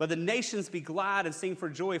 Let the nations be glad and sing for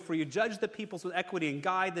joy, for you judge the peoples with equity and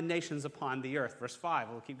guide the nations upon the earth. Verse 5,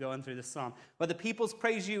 we'll keep going through this psalm. Let the peoples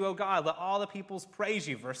praise you, O God. Let all the peoples praise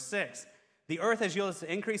you. Verse 6, the earth has yielded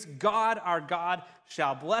to increase. God, our God,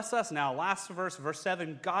 shall bless us. Now, last verse, verse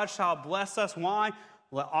 7, God shall bless us. Why?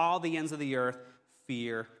 Let all the ends of the earth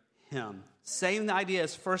fear him. Same idea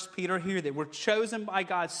as 1 Peter here, that we're chosen by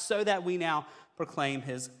God so that we now proclaim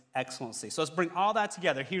his excellency. So let's bring all that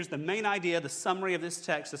together. Here's the main idea, the summary of this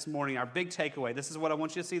text this morning, our big takeaway. This is what I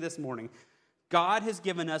want you to see this morning. God has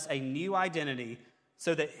given us a new identity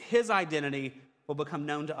so that his identity will become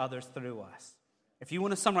known to others through us. If you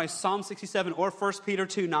want to summarize Psalm 67 or 1 Peter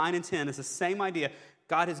 2, 9 and 10, it's the same idea.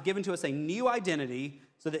 God has given to us a new identity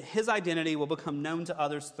so that his identity will become known to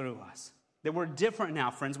others through us. That we're different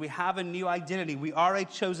now, friends. We have a new identity. We are a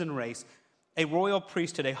chosen race, a royal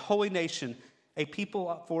priesthood, a holy nation, a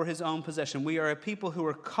people for his own possession. We are a people who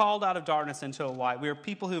are called out of darkness into the light. We are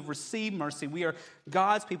people who have received mercy. We are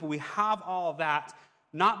God's people. We have all of that,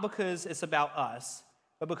 not because it's about us,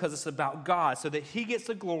 but because it's about God, so that he gets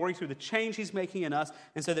the glory through the change he's making in us,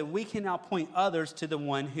 and so that we can now point others to the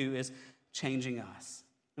one who is changing us.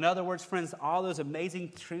 In other words, friends, all those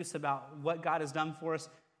amazing truths about what God has done for us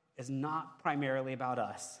is not primarily about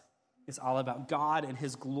us. It's all about God and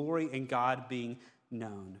his glory and God being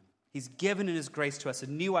known. He's given in his grace to us a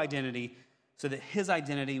new identity so that his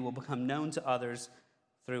identity will become known to others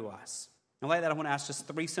through us. And like that, I want to ask just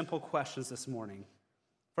 3 simple questions this morning.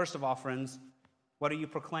 First of all, friends, what are you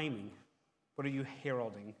proclaiming? What are you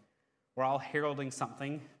heralding? We're all heralding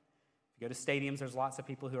something. If you go to stadiums, there's lots of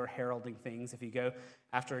people who are heralding things. If you go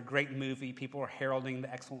after a great movie, people are heralding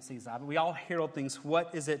the excellencies of it. We all herald things.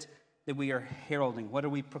 What is it that we are heralding? What are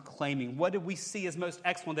we proclaiming? What do we see as most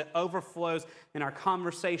excellent that overflows in our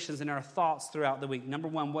conversations and our thoughts throughout the week? Number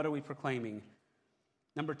 1, what are we proclaiming?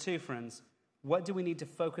 Number 2, friends, what do we need to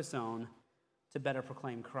focus on to better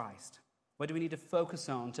proclaim Christ? What do we need to focus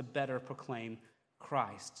on to better proclaim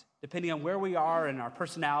Christ? Depending on where we are and our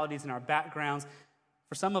personalities and our backgrounds,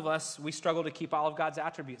 for some of us, we struggle to keep all of God's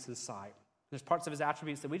attributes in sight. There's parts of his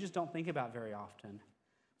attributes that we just don't think about very often.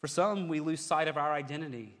 For some, we lose sight of our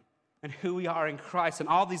identity and who we are in Christ and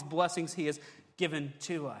all these blessings he has given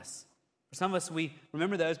to us. For some of us, we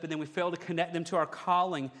remember those, but then we fail to connect them to our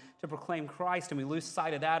calling to proclaim Christ, and we lose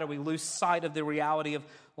sight of that, or we lose sight of the reality of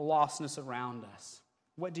lostness around us.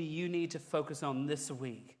 What do you need to focus on this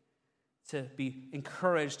week to be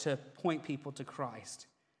encouraged to point people to Christ?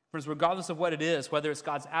 Friends, regardless of what it is, whether it's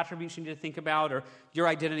God's attributes you need to think about, or your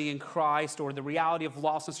identity in Christ, or the reality of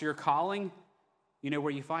lostness or your calling, you know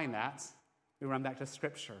where you find that. We run back to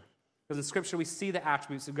Scripture. Because in Scripture, we see the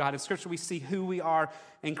attributes of God. In Scripture, we see who we are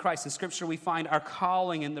in Christ. In Scripture, we find our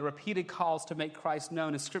calling and the repeated calls to make Christ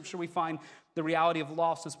known. In Scripture, we find the reality of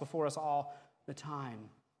lostness before us all the time.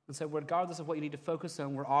 And so regardless of what you need to focus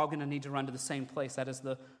on, we're all going to need to run to the same place. That is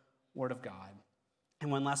the Word of God.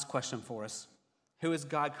 And one last question for us. Who is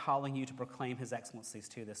God calling you to proclaim his excellencies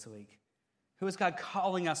to this week? Who is God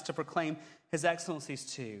calling us to proclaim his excellencies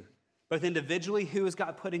to? both individually, who has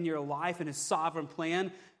God put in your life in his sovereign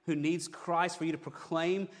plan, who needs Christ for you to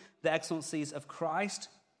proclaim the excellencies of Christ.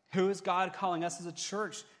 Who is God calling us as a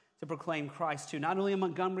church to proclaim Christ to, not only in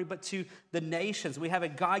Montgomery, but to the nations. We have a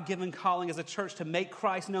God-given calling as a church to make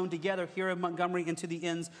Christ known together here in Montgomery and to the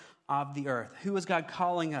ends of the earth. Who is God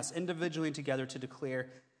calling us individually and together to declare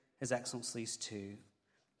his excellencies to?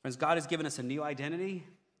 Friends, God has given us a new identity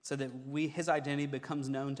so that his identity becomes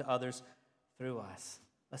known to others through us.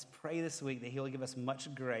 Let's pray this week that he will give us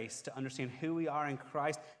much grace to understand who we are in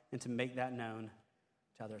Christ and to make that known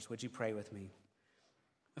to others. Would you pray with me?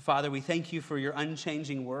 Father, we thank you for your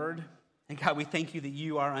unchanging word. And God, we thank you that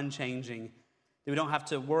you are unchanging, that we don't have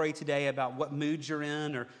to worry today about what mood you're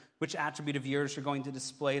in or which attribute of yours you're going to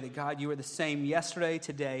display, that God, you are the same yesterday,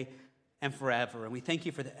 today, and forever. And we thank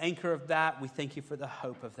you for the anchor of that. We thank you for the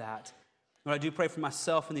hope of that. Lord, I do pray for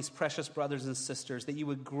myself and these precious brothers and sisters that you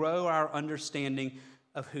would grow our understanding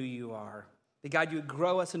of who you are. That God, you would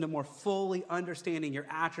grow us into more fully understanding your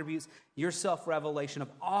attributes, your self-revelation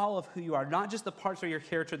of all of who you are. Not just the parts of your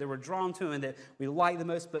character that we're drawn to and that we like the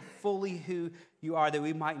most, but fully who you are, that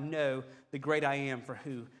we might know the great I am for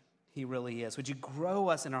who he really is. Would you grow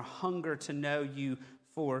us in our hunger to know you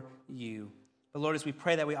for you? But Lord, as we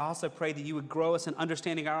pray that, we also pray that you would grow us in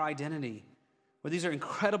understanding our identity. Well, these are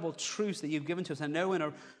incredible truths that you've given to us. I know in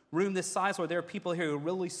a room this size where there are people here who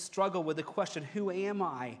really struggle with the question, who am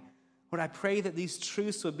I? Lord, I pray that these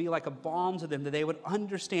truths would be like a balm to them, that they would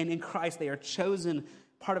understand in Christ they are chosen,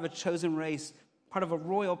 part of a chosen race, part of a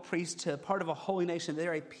royal priesthood, part of a holy nation. They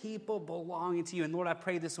are a people belonging to you. And Lord, I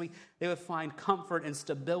pray this week they would find comfort and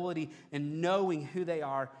stability in knowing who they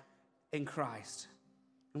are in Christ.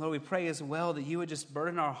 And Lord, we pray as well that you would just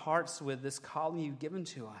burden our hearts with this calling you've given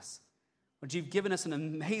to us. Lord, you've given us an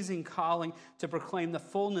amazing calling to proclaim the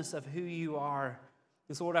fullness of who you are.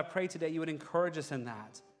 And so, Lord, I pray today you would encourage us in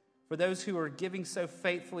that. For those who are giving so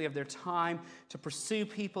faithfully of their time to pursue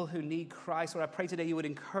people who need Christ, Lord, I pray today you would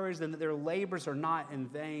encourage them that their labors are not in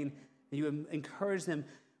vain. And you would encourage them,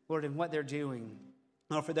 Lord, in what they're doing.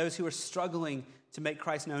 Lord, for those who are struggling to make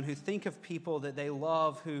Christ known, who think of people that they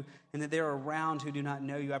love and that they're around who do not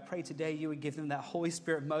know you, I pray today you would give them that Holy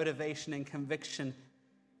Spirit motivation and conviction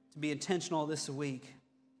to be intentional this week,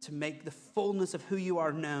 to make the fullness of who you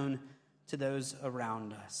are known to those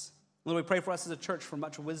around us. Lord, we pray for us as a church for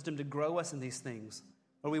much wisdom to grow us in these things.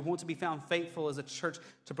 Lord, we want to be found faithful as a church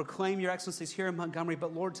to proclaim your excellencies here in Montgomery,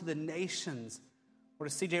 but Lord, to the nations. Lord,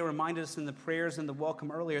 as CJ reminded us in the prayers and the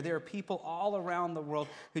welcome earlier, there are people all around the world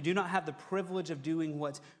who do not have the privilege of doing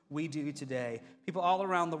what we do today. People all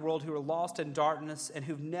around the world who are lost in darkness and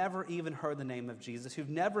who've never even heard the name of Jesus, who've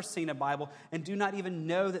never seen a Bible and do not even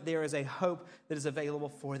know that there is a hope that is available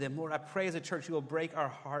for them. Lord, I pray as a church you will break our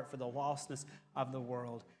heart for the lostness of the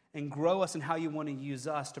world and grow us in how you want to use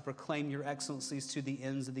us to proclaim your excellencies to the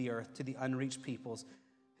ends of the earth, to the unreached peoples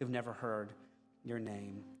who've never heard your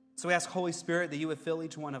name. So we ask, Holy Spirit, that you would fill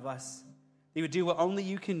each one of us, that you would do what only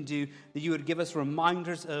you can do, that you would give us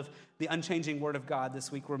reminders of the unchanging word of God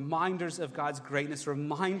this week, reminders of God's greatness,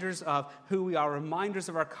 reminders of who we are, reminders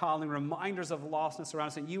of our calling, reminders of lostness around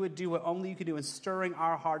us, and you would do what only you can do in stirring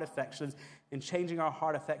our heart affections and changing our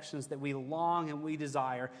heart affections, that we long and we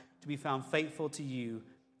desire to be found faithful to you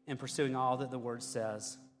and pursuing all that the word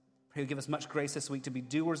says. Pray you give us much grace this week to be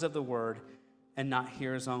doers of the word and not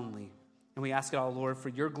hearers only. And we ask it all, Lord, for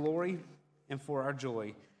your glory and for our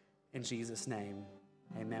joy. In Jesus' name,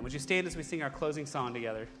 amen. Would you stand as we sing our closing song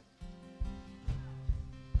together?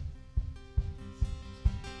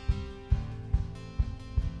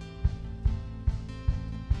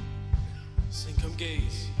 Sing, come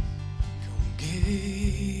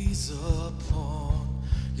gaze upon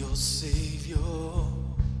your Savior.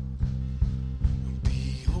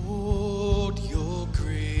 Behold your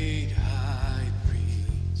great high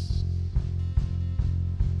priest.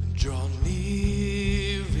 Draw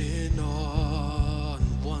near in awe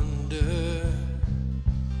and wonder,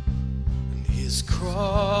 and his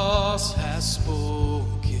cross has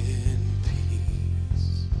spoken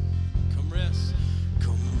peace. Come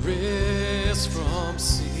rest from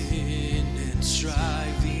sin and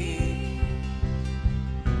striving,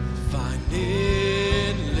 find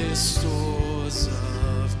endless stores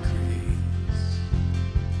of grace.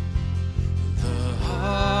 The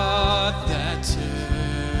heart that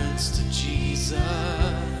turns to Jesus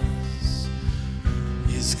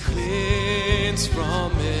is cleansed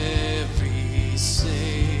from every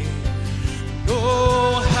sin.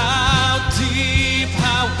 Oh, how deep,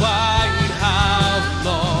 how wide, how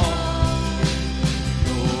long.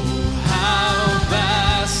 Oh, how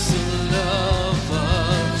vast the love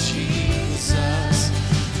of Jesus.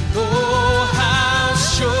 Oh, how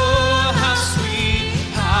sure,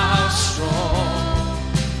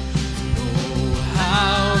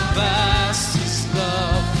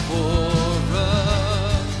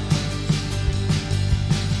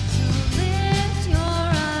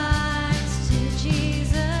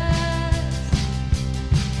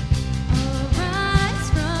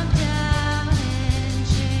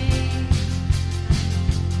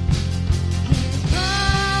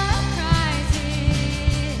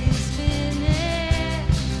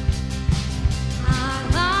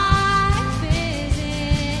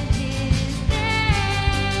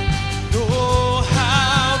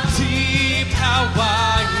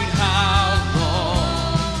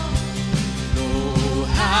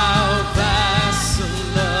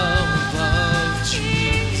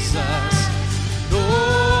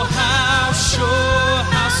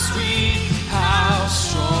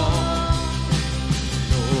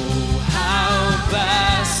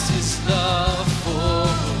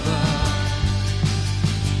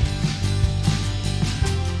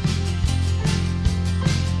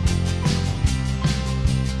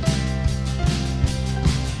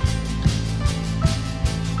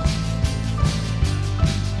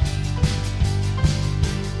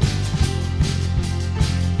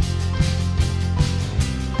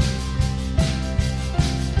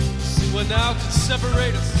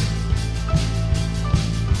 separate us?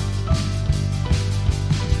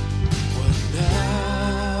 What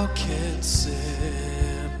now can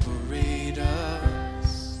separate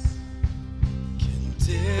us? Can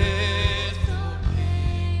death or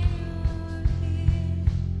pain?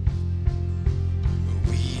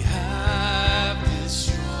 We have this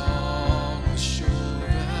strong assurance.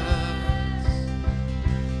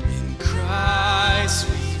 In Christ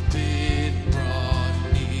we've been brought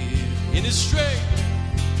near. In His strength,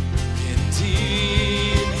 and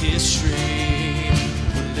in His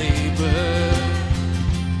strength we labor.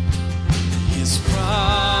 His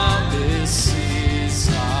promises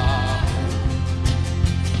are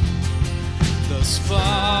thus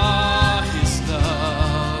far. His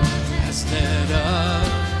love has led us.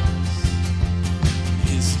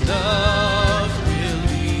 His love will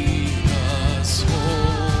lead us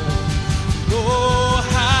home. Oh,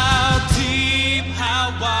 how deep, how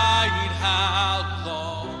wide, how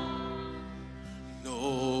long.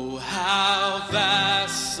 Oh, how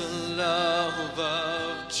vast the love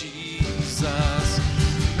of Jesus.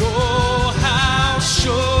 Oh, how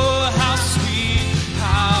sure, how sweet,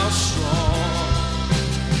 how strong.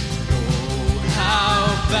 Oh,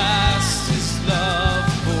 how vast His love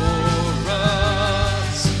for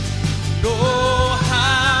us. Oh,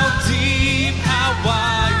 how deep, how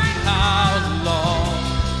wide, how long.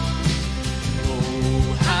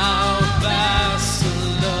 Oh, how vast the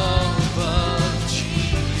love of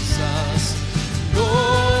Jesus.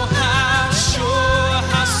 Oh, how sure,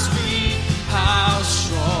 how sweet, how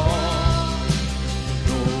strong.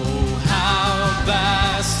 Oh, how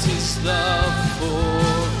vast His love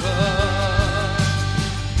for us.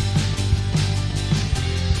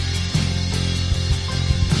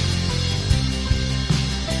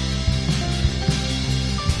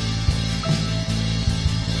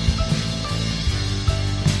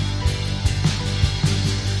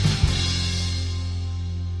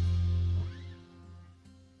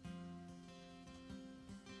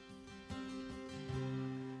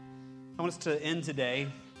 I want us to end today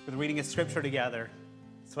with reading a scripture together.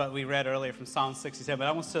 It's what we read earlier from Psalm 67. But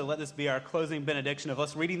I want us to let this be our closing benediction of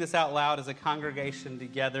us reading this out loud as a congregation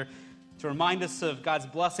together to remind us of God's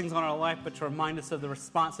blessings on our life, but to remind us of the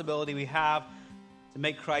responsibility we have to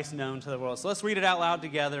make Christ known to the world. So let's read it out loud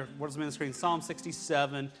together. Words on the screen, Psalm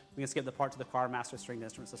 67. We can skip the part to the choir master stringed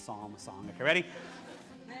instruments, a song. Okay, ready?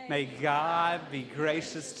 May God be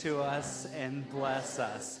gracious to us and bless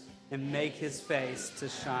us and make His face to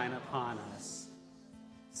shine upon us,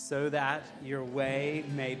 so that your way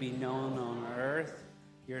may be known on earth,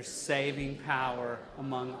 your saving power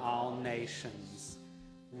among all nations.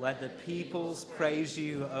 Let the peoples praise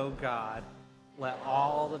you, O God. Let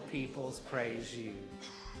all the peoples praise you.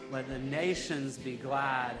 Let the nations be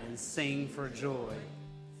glad and sing for joy.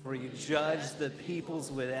 For you judge the peoples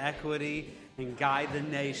with equity and guide the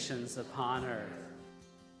nations upon earth.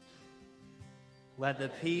 Let the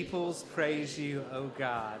peoples praise you, O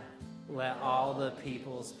God. Let all the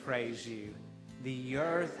peoples praise you. The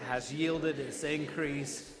earth has yielded its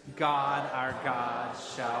increase. God, our God,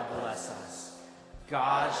 shall bless us.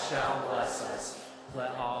 God shall bless us.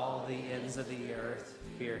 Let all the ends of the earth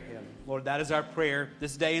fear Him. Lord, that is our prayer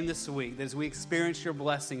this day and this week, that as we experience your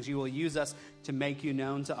blessings, you will use us to make you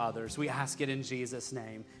known to others. We ask it in Jesus'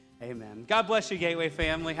 name. Amen. God bless you, Gateway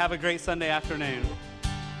family. Have a great Sunday afternoon.